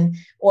coal and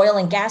oil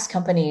and gas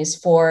companies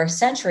for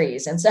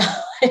centuries. And so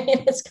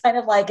it's kind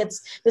of like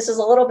this is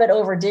a little bit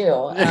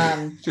overdue.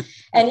 And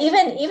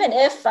even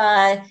if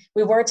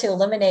we were to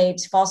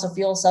eliminate fossil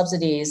fuel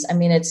subsidies,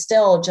 it's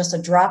still just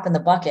a drop in the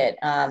bucket.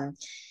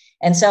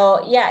 And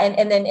so,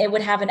 and then it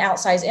would have an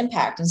outsized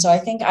impact. And so I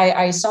think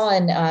I saw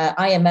an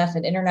IMF,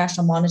 an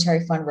International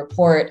Monetary Fund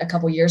report a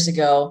couple of years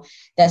ago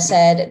that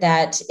said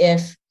that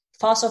if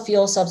fossil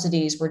fuel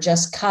subsidies were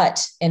just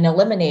cut and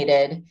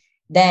eliminated,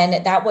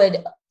 then that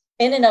would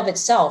in and of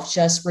itself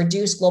just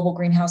reduce global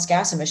greenhouse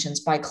gas emissions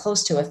by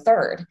close to a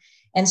third.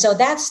 And so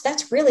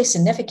that's really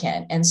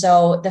significant. And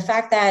so the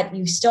fact that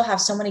you still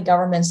have so many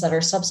governments that are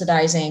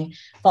subsidizing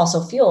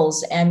fossil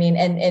fuels,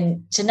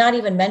 and to not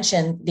even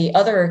mention the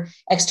other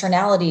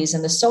externalities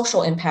and the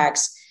social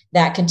impacts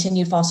that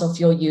continued fossil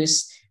fuel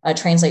use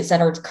translates that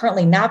are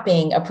currently not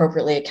being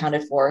appropriately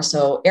accounted for.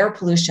 So air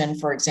pollution,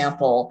 for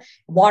example,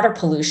 water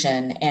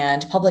pollution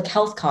and public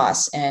health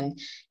costs and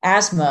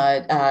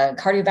asthma,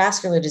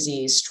 cardiovascular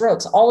disease,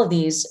 strokes, all of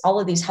these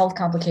health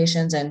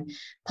complications and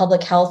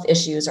public health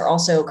issues are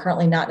also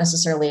currently not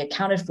necessarily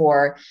accounted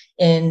for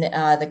in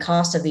the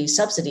cost of these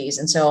subsidies.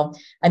 And so,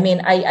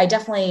 I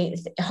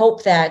definitely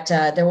hope that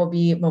there will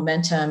be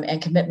momentum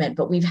and commitment,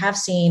 but we have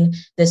seen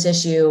this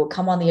issue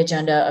come on the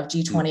agenda of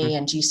G20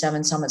 and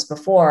G7 summits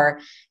before.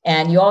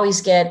 And you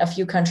always get a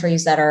few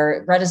countries that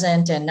are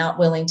reticent and not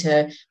willing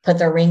to put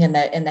their ring in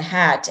the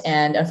hat.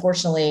 And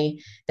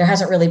unfortunately, there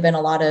hasn't really been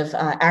a lot of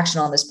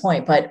action on this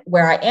point. But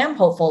where I am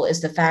hopeful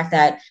is the fact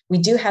that we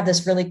do have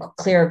this really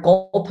clear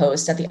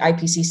goalpost that the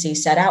IPCC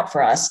set out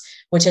for us,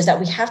 which is that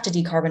we have to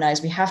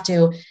decarbonize. We have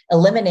to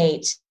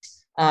eliminate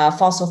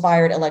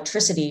fossil-fired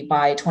electricity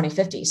by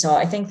 2050. So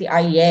I think the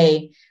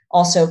IEA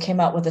also came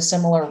out with a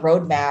similar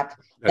roadmap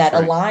that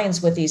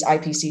aligns with these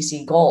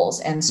IPCC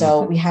goals. And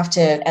so we have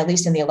to, at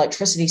least in the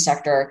electricity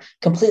sector,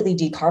 completely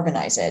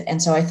decarbonize it.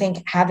 And so I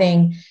think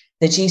having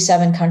the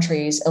G7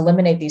 countries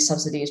eliminate these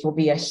subsidies will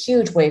be a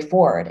huge way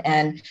forward.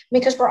 And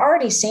because we're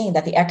already seeing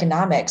that the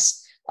economics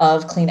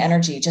of clean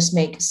energy just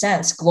make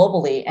sense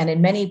globally. And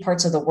in many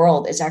parts of the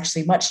world, it's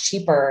actually much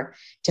cheaper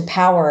to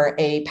power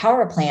a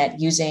power plant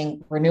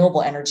using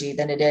renewable energy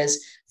than it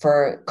is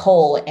for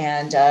coal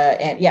and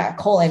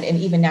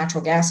even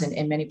natural gas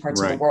in many parts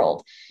of the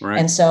world. Right.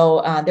 And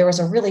so there was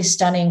a really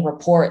stunning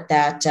report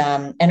that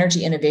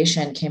Energy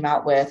Innovation came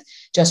out with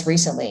just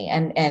recently.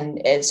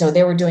 And so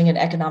they were doing an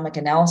economic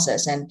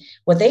analysis. And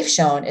what they've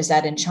shown is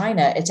that in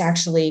China, it's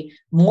actually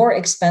more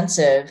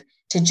expensive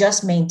to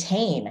just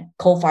maintain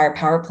coal-fired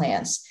power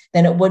plants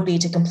than it would be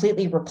to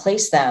completely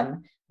replace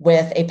them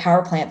with a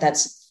power plant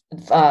that's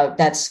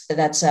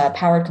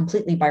powered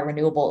completely by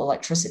renewable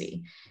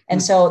electricity.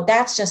 And so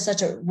that's just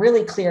such a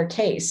really clear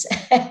case.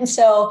 And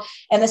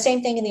the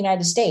same thing in the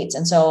United States.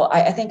 And so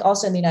I think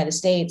also in the United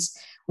States,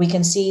 we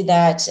can see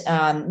that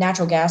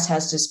natural gas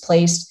has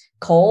displaced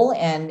coal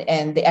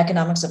and the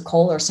economics of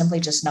coal are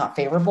simply just not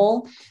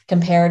favorable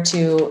compared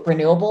to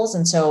renewables.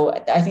 And so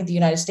I think the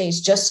United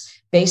States, just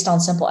based on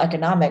simple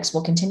economics,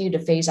 will continue to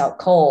phase out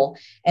coal.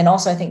 And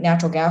also I think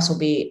natural gas will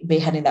be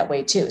heading that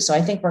way too. So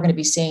I think we're going to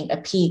be seeing a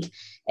peak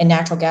in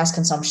natural gas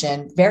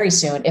consumption very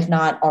soon, if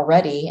not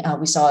already.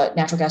 We saw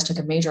natural gas took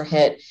a major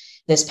hit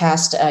this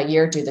past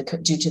year due to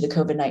the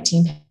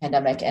COVID-19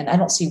 pandemic. And I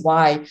don't see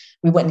why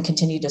we wouldn't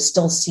continue to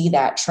still see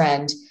that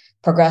trend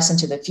progress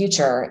into the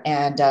future.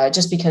 And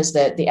just because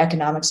the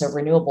economics of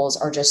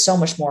renewables are just so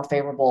much more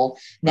favorable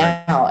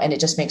now, and it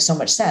just makes so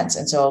much sense.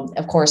 And so,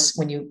 of course,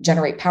 when you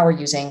generate power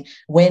using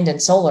wind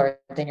and solar,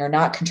 then you're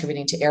not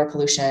contributing to air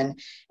pollution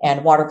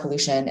and water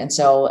pollution. And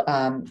so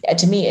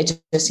to me,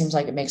 it just seems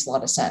like it makes a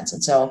lot of sense.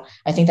 And so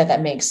I think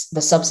that makes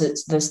the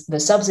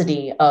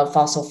subsidy of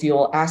fossil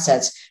fuel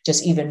assets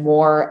just even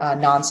more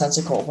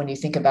nonsensical when you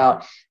think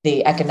about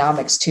the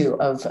economics too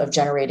of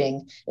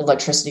generating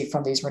electricity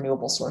from these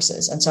renewable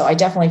sources. And so I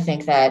definitely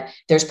think that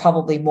there's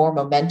probably more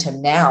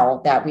momentum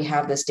now that we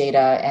have this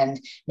data, and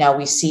now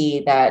we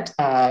see that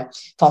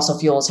fossil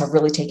fuels have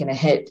really taken a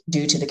hit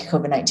due to the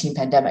COVID-19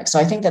 pandemic. So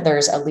I think that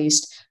there's at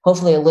least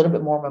hopefully a little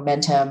bit more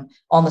momentum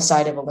on the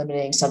side of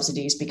eliminating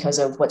subsidies because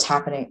of what's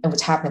happened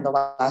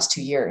the last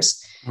 2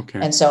 years. Okay.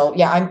 And so,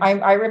 yeah,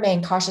 I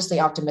remain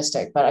cautiously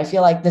optimistic, but I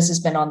feel like this has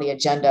been on the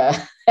agenda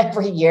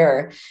every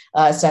year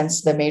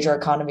since the major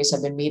economies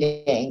have been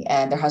meeting,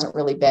 and there hasn't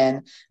really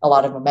been a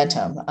lot of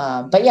momentum.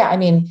 But yeah, I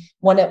mean,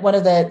 one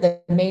of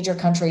the major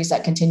countries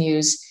that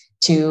continues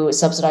to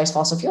subsidize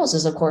fossil fuels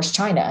is, of course,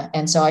 China.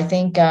 And so I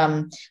think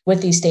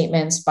with these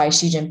statements by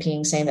Xi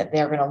Jinping saying that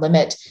they're going to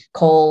limit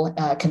coal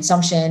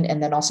consumption,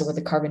 and then also with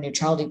the carbon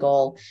neutrality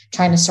goal,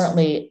 China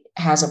certainly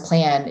has a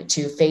plan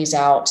to phase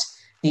out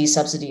these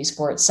subsidies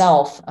for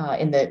itself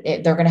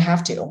they're going to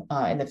have to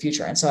in the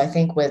future. And so I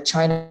think with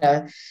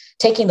China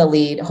taking the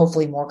lead,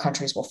 hopefully more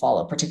countries will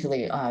follow,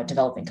 particularly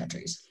developing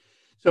countries.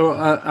 So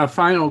a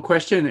final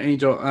question,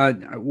 Angel.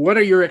 What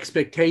are your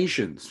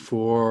expectations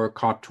for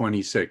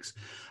COP26?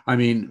 I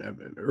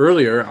mean,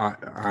 earlier,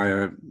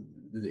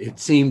 it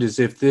seemed as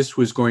if this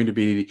was going to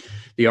be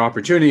the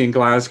opportunity in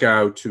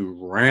Glasgow to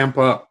ramp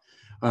up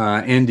the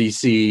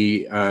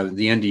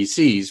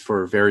NDCs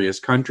for various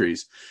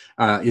countries.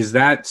 Is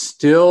that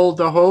still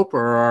the hope,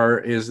 or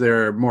is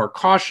there more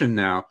caution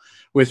now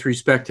with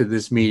respect to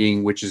this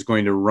meeting, which is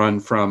going to run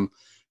from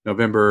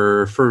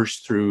November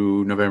 1st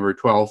through November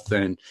 12th,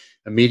 and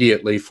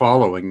immediately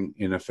following,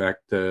 in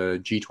effect, the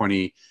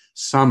G20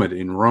 summit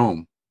in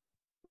Rome?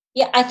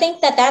 Yeah, I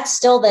think that that's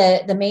still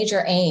the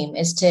major aim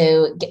is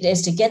to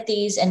get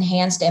these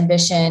enhanced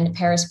ambition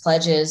Paris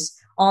pledges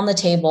on the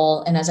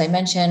table. And as I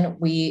mentioned,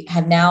 we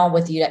have now,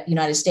 with the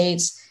United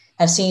States,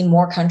 have seen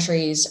more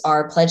countries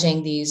are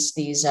pledging these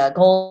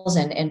goals,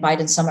 and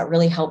Biden's summit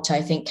really helped to,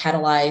 I think,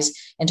 catalyze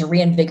and to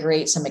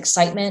reinvigorate some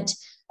excitement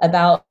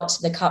about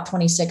the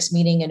COP26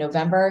 meeting in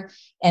November.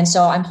 And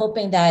so I'm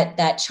hoping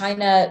that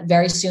China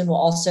very soon will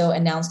also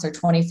announce their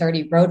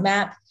 2030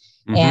 roadmap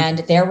and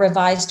their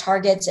revised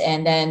targets.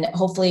 And then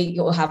hopefully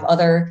you'll have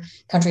other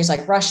countries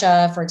like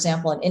Russia, for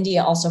example, and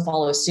India also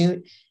follow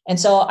suit. And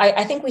so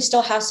I think we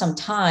still have some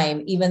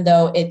time, even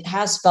though it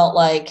has felt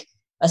like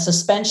a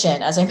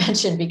suspension, as I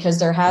mentioned, because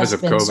there has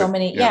been COVID. So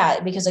many,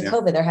 because of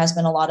COVID, there has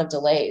been a lot of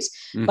delays.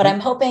 But I'm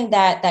hoping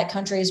that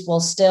countries will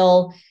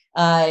still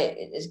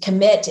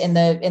commit in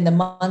the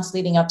months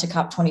leading up to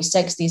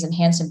COP26, these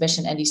enhanced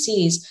ambition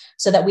NDCs,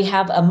 so that we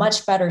have a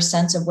much better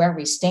sense of where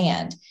we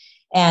stand.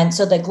 And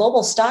so the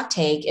global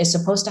stocktake is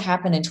supposed to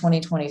happen in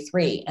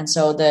 2023. And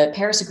so the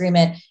Paris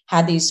Agreement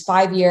had these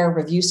 5-year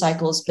review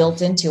cycles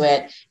built into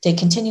it to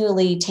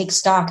continually take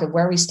stock of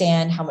where we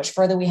stand, how much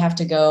further we have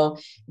to go,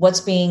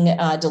 what's being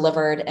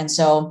delivered. And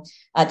so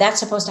that's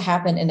supposed to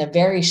happen in a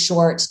very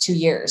short 2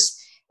 years.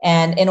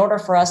 And in order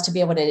for us to be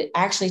able to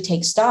actually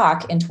take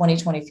stock in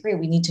 2023,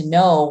 we need to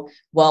know,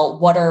 well,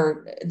 what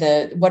are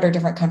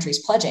different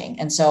countries pledging?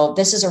 And so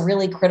this is a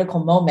really critical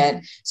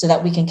moment so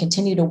that we can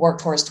continue to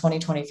work towards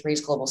 2023's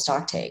global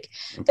stocktake.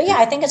 Okay. But yeah,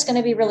 I think it's going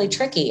to be really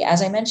tricky.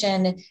 As I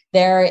mentioned,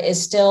 there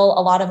is still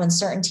a lot of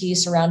uncertainty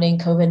surrounding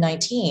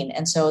COVID-19.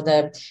 And so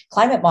the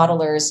climate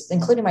modelers,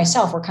 including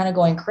myself, were kind of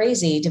going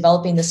crazy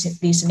developing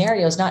these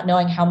scenarios, not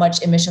knowing how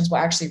much emissions will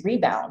actually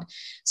rebound.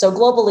 So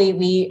globally,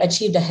 we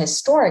achieved a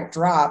historic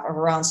drop of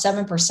around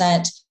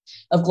 7%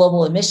 of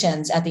global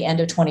emissions at the end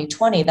of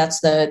 2020.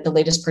 That's the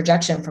latest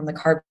projection from the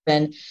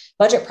Carbon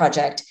Budget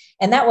Project.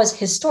 And that was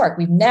historic.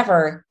 We've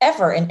never,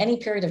 ever in any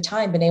period of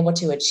time been able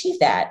to achieve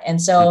that.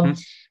 And so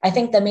I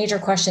think the major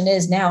question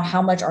is now,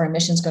 how much are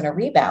emissions going to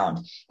rebound?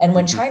 And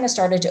when China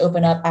started to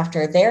open up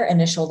after their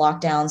initial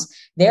lockdowns,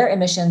 their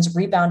emissions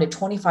rebounded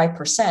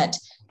 25%.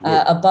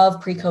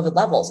 Above pre-COVID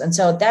levels. And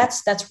so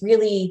that's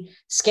really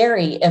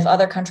scary if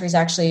other countries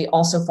actually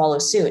also follow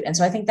suit. And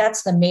so I think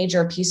that's the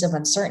major piece of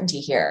uncertainty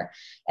here.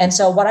 And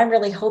so what I'm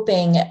really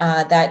hoping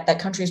that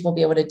countries will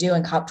be able to do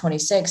in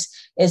COP26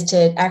 is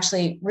to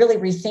actually really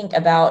rethink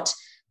about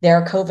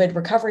their COVID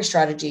recovery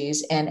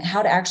strategies and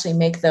how to actually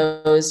make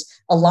those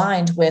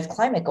aligned with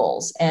climate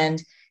goals.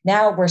 And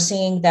now we're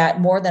seeing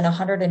that more than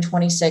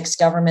 126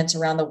 governments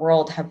around the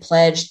world have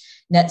pledged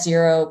net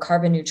zero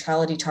carbon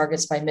neutrality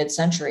targets by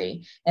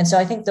mid-century. And so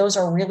I think those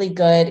are really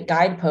good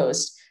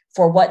guideposts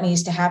for what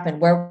needs to happen,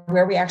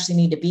 where we actually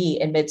need to be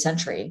in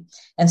mid-century.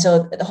 And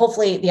so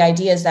hopefully the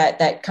idea is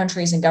that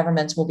countries and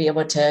governments will be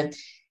able to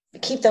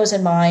keep those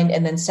in mind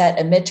and then set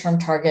a midterm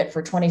target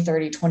for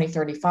 2030,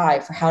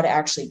 2035 for how to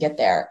actually get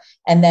there.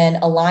 And then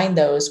align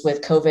those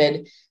with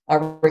COVID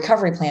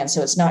recovery plan.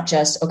 So it's not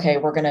just, okay,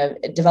 we're going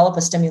to develop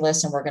a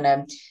stimulus and we're going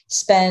to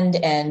spend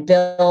and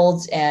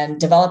build and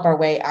develop our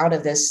way out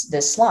of this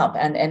slump.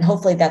 And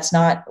hopefully that's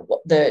not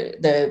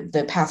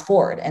the path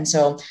forward. And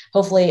so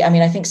hopefully, I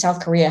mean, I think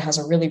South Korea has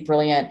a really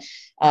brilliant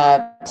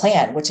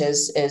plan, which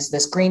is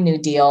this Green New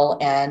Deal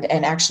and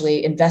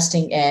actually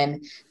investing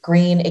in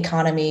green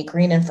economy,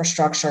 green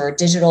infrastructure,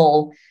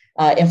 digital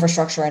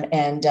infrastructure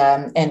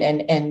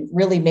and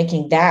really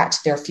making that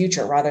their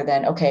future rather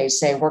than, okay,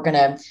 say we're going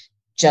to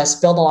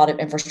just build a lot of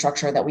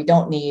infrastructure that we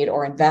don't need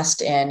or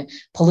invest in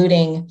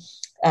polluting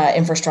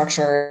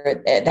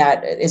infrastructure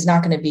that is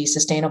not going to be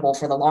sustainable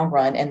for the long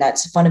run, and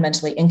that's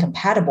fundamentally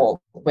incompatible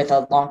with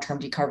a long-term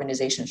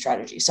decarbonization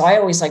strategy. So I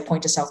always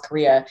point to South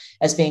Korea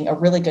as being a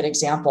really good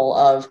example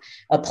of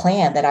a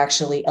plan that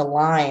actually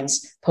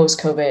aligns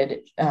post-COVID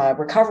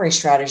recovery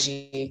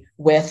strategy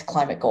with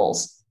climate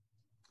goals.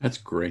 That's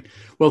great.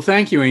 Well,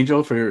 thank you,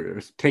 Angel,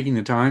 for taking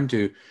the time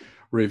to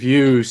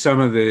review some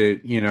of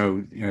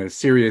the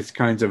serious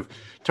kinds of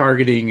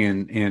targeting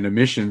and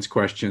emissions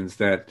questions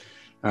that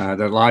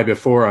lie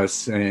before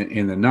us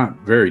in the not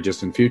very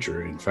distant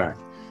future, in fact.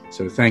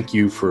 So thank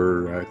you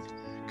for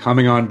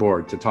coming on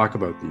board to talk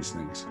about these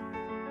things.